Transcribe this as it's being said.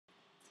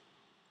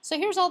So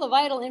here's all the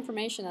vital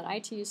information that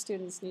ITU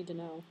students need to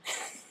know.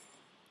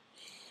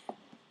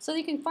 So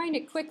you can find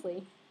it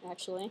quickly,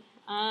 actually.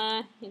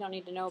 You don't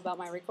need to know about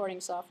my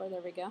recording software.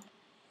 There we go.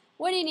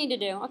 What do you need to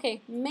do?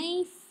 Okay,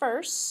 May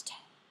 1st.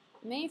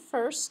 May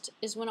 1st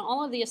is when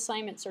all of the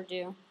assignments are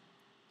due.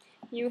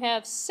 You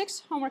have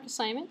 6 homework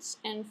assignments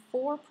and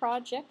 4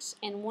 projects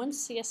and 1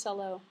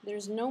 CSLO.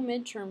 There's no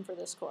midterm for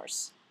this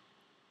course.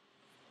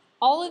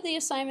 All of the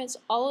assignments,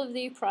 all of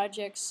the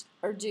projects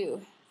are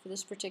due for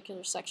this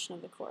particular section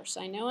of the course.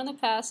 I know in the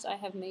past I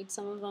have made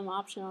some of them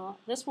optional.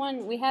 This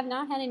one, we have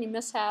not had any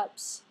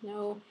mishaps,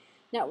 no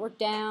network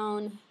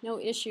down, no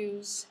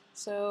issues.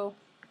 So,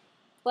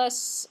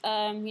 plus,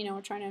 you know,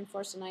 we're trying to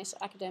enforce a nice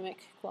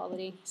academic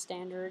quality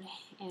standard,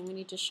 and we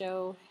need to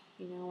show,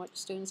 you know, what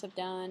students have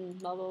done,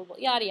 blah, blah, blah,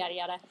 yada, yada,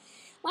 yada.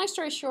 Long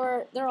story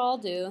short, they're all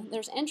due.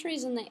 There's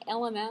entries in the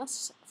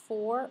LMS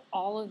for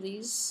all of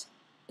these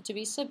to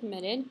be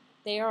submitted.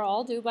 They are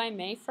all due by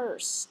May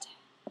 1st.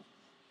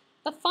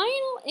 The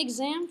final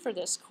exam for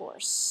this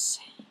course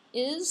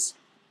is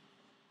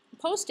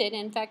posted.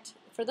 In fact,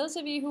 for those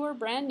of you who are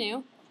brand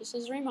new, just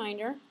as a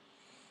reminder,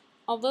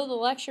 although the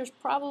lectures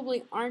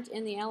probably aren't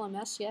in the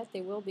LMS yet,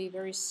 they will be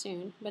very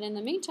soon. But in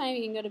the meantime,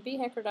 you can go to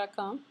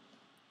bhacker.com,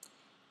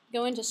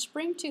 go into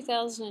spring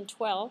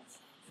 2012,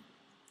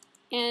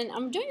 and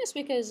I'm doing this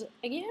because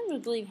I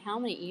can't believe how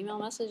many email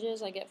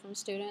messages I get from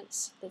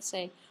students that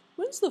say,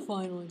 when's the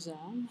final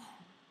exam?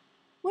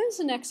 When's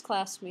the next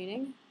class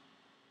meeting?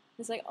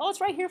 It's like, oh, it's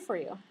right here for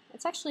you.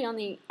 It's actually on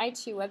the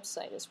ITU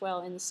website as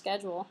well in the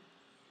schedule.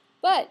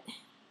 But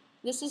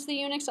this is the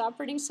Unix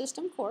operating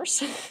system course.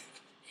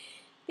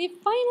 The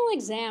final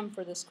exam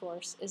for this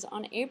course is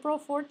on April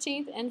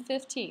 14th and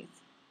 15th.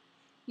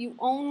 You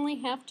only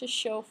have to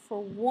show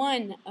for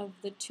one of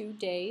the 2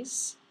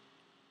 days.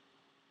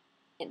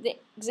 The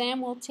exam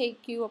will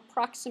take you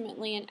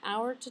approximately an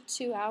hour to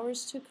 2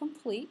 hours to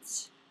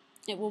complete.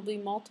 It will be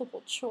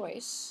multiple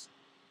choice.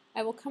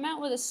 I will come out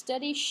with a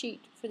study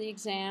sheet for the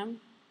exam,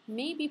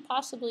 maybe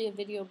possibly a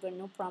video, but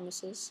no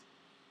promises,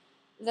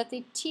 that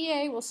the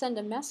TA will send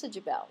a message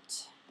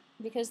about.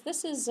 Because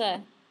this is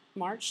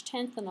March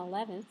 10th and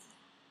 11th.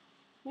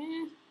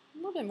 A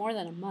little bit more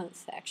than a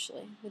month,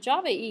 actually. The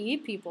Java EE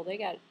people, they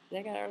got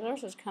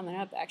theirs is coming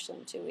up actually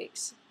in 2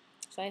 weeks.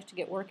 So I have to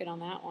get working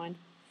on that one.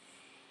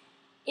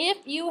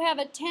 If you have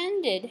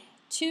attended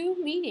 2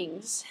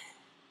 meetings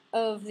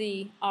of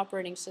the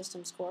operating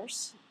systems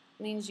course,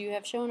 means you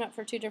have shown up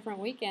for 2 different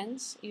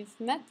weekends, you've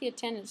met the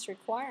attendance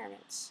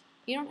requirements.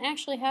 You don't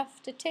actually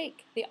have to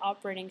take the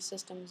operating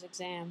systems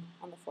exam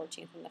on the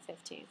 14th and the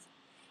 15th.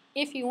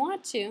 If you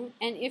want to,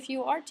 and if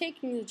you are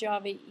taking the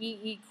Java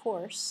EE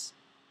course,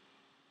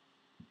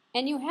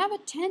 and you have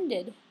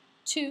attended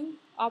 2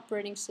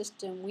 operating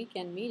system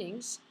weekend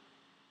meetings,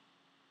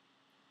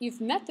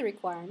 you've met the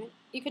requirement.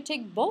 You could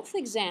take both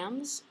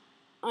exams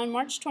on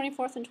March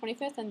 24th and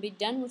 25th and be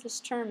done with this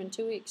term in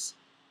 2 weeks.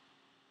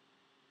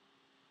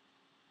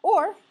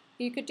 Or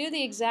you could do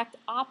the exact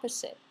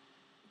opposite,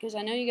 because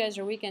I know you guys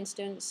are weekend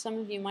students. Some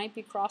of you might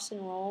be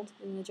cross-enrolled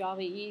in the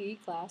Java EE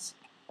class.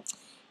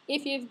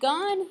 If you've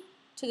gone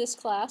to this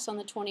class on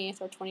the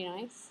 28th or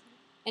 29th,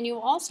 and you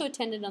also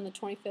attended on the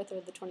 25th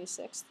or the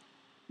 26th,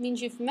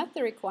 means you've met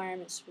the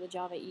requirements for the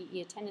Java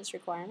EE attendance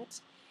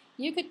requirements.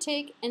 You could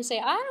take and say,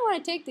 I don't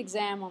want to take the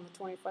exam on the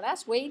 24th.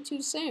 That's way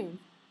too soon.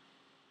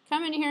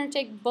 Come in here and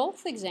take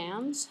both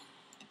exams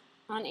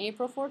on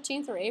April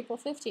 14th or April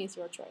 15th,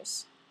 your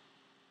choice.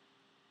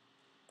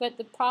 But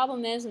the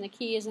problem is, and the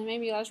key is, and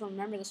maybe you guys will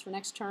remember this for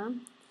next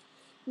term,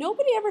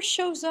 nobody ever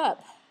shows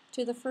up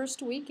to the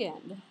first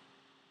weekend.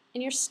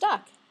 And you're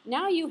stuck.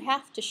 Now you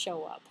have to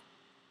show up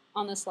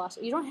on this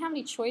last. You don't have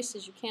any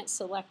choices. You can't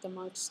select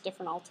amongst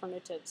different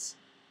alternatives.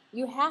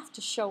 You have to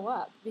show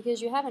up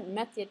because you haven't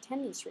met the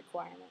attendance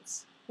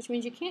requirements, which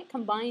means you can't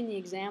combine the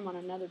exam on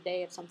another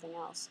day of something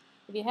else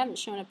if you haven't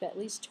shown up at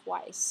least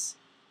twice,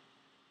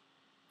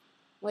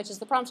 which is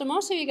the problem. So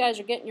most of you guys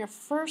are getting your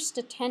first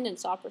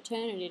attendance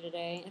opportunity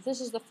today. If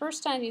this is the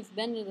first time you've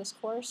been to this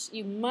course,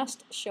 you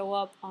must show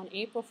up on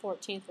April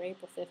 14th or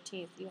April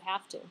 15th. You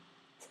have to.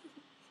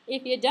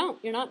 If you don't,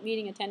 you're not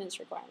meeting attendance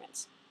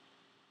requirements.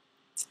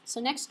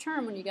 So next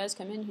term, when you guys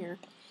come in here,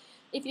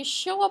 if you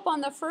show up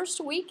on the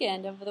first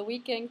weekend of the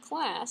weekend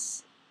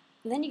class,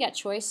 then you got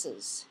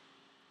choices.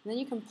 And then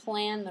you can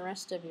plan the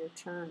rest of your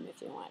term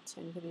if you want to,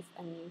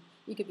 and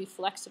you could be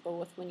flexible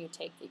with when you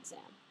take the exam.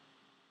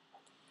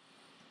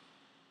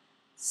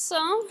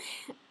 So,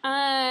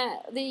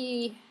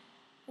 the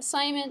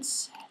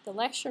assignments, the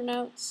lecture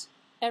notes,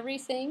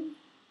 everything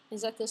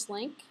is at this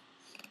link.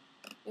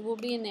 It will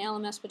be in the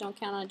LMS, but don't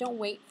count on it. Don't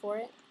wait for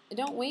it.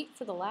 Don't wait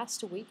for the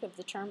last week of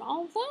the term,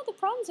 although the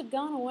problems have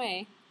gone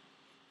away.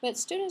 But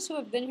students who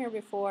have been here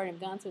before and have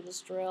gone through this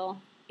drill,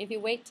 if you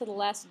wait till the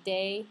last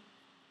day,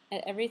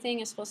 everything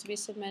is supposed to be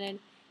submitted.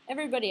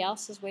 Everybody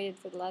else has waited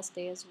for the last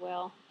day as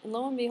well. And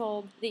lo and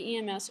behold, the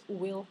EMS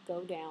will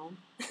go down.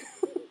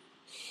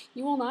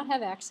 You will not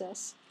have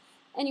access,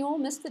 and you will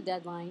miss the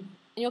deadline.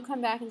 And you'll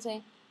come back and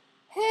say,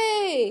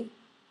 hey,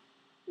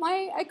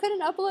 I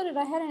couldn't upload it.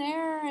 I had an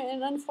error,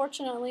 and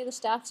unfortunately, the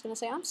staff's going to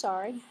say, I'm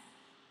sorry. You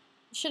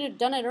should have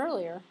done it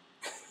earlier.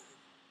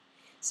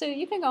 So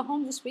you can go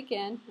home this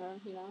weekend, or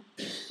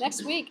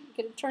next week,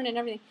 get it turned in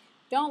everything.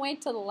 Don't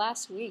wait till the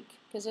last week,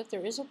 because if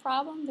there is a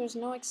problem, there's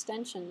no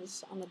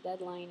extensions on the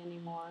deadline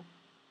anymore.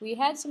 We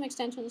had some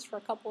extensions for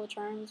a couple of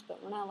terms,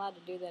 but we're not allowed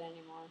to do that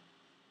anymore.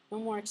 No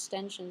more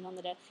extensions on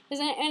the deadline.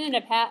 Because it ended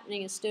up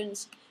happening is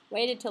students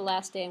waited till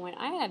last day and went,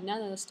 I have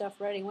none of this stuff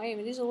ready. Wait, I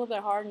mean, these are a little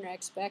bit harder than I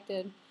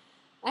expected.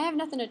 I have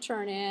nothing to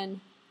turn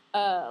in.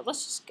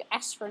 Let's just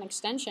ask for an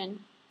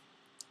extension.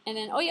 And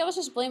then, oh yeah, let's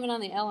just blame it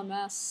on the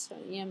LMS or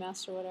the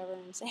EMS or whatever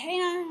and say, hey,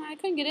 I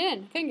couldn't get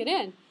in. I couldn't get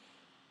in.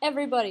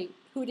 Everybody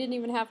who didn't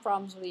even have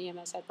problems with the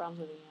EMS had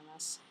problems with the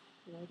EMS.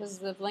 Because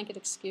of the blanket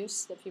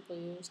excuse that people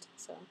used.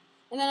 So,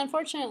 and then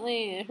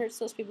unfortunately, it hurts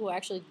those people who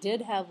actually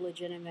did have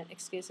legitimate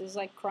excuses,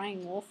 like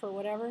crying wolf or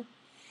whatever.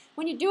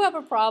 When you do have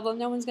a problem,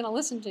 no one's going to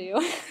listen to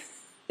you.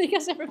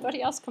 Because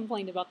everybody else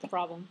complained about the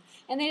problem.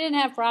 And they didn't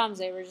have problems,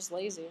 they were just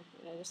lazy.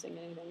 They just didn't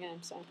get anything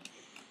in. So,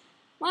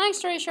 long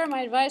story short,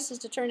 my advice is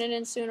to turn it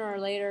in sooner or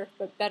later,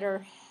 but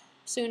better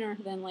sooner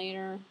than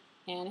later.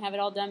 And have it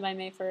all done by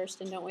May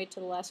 1st, and don't wait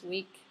till the last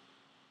week,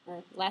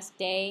 or last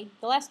day.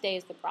 The last day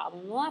is the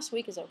problem. The last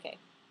week is okay.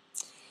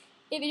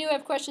 If you do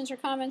have questions or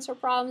comments or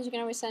problems, you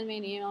can always send me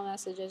an email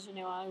messages.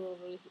 I will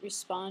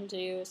respond to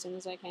you as soon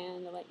as I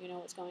can to let you know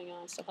what's going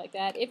on, stuff like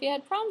that. If you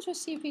had problems with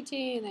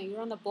CPT and that you're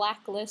on the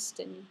blacklist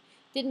and you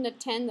didn't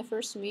attend the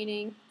first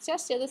meeting, see,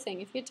 that's the other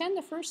thing. If you attend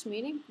the first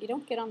meeting, you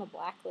don't get on the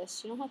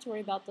blacklist. You don't have to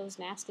worry about those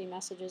nasty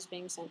messages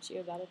being sent to you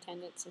about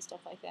attendance and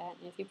stuff like that.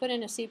 And if you put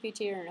in a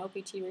CPT or an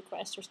OPT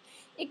request,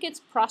 it gets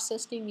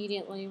processed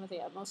immediately with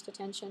the utmost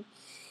attention.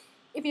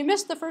 If you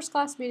missed the first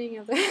class meeting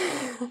of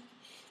the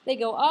they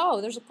go,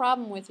 oh, there's a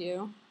problem with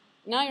you.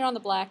 Now you're on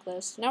the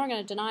blacklist. Now we're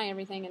going to deny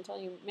everything until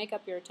you make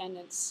up your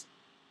attendance.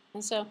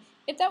 And so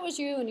if that was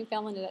you and you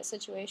fell into that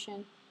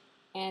situation,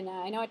 and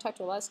I know I talked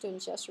to a lot of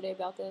students yesterday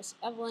about this,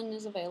 Evelyn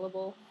is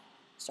available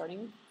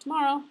starting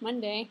tomorrow,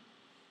 Monday.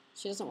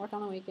 She doesn't work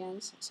on the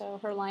weekends, so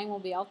her line will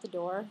be out the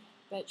door,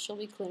 but she'll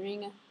be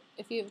clearing.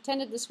 If you've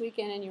attended this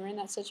weekend and you're in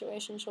that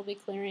situation, she'll be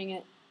clearing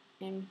it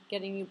and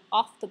getting you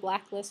off the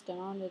blacklist and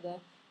onto the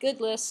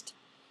good list,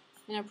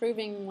 and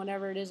approving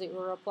whatever it is that you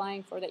were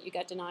applying for that you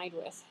got denied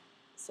with.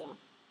 So,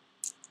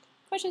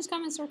 questions,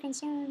 comments, or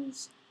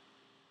concerns?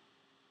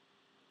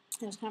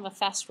 It was kind of a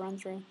fast run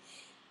through.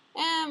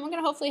 And we're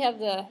going to hopefully have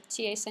the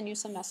TA send you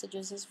some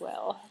messages as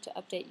well to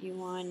update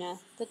you on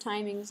the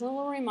timings. A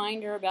little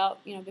reminder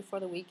about,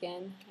 before the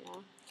weekend.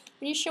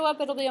 When you show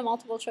up, it'll be a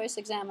multiple choice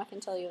exam, I can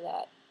tell you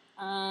that.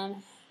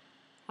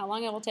 How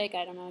long it will take,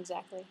 I don't know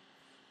exactly.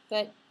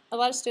 But a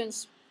lot of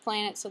students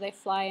plan it so they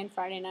fly in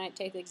Friday night,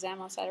 take the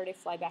exam on Saturday,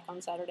 fly back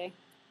on Saturday.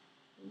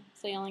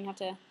 So you only have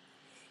to,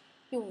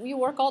 you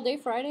work all day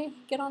Friday,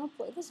 get on a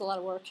plane. This is a lot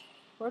of work.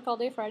 Work all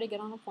day Friday, get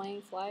on a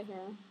plane, fly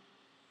here.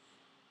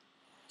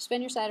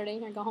 Spend your Saturday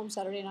here, go home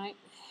Saturday night.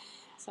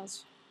 So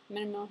it's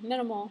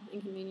minimal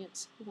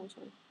inconvenience,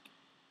 essentially.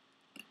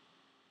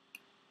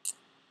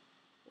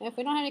 If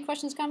we don't have any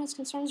questions, comments,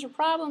 concerns, or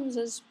problems,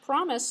 as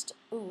promised,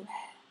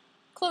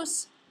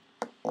 close.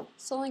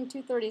 Selling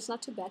 2:30 is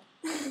not too bad.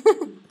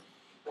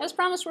 As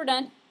promised, we're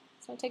done.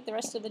 So take the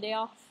rest of the day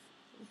off.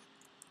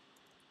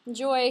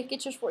 Enjoy.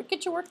 Get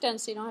your work done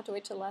so you don't have to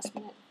wait till the last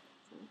minute.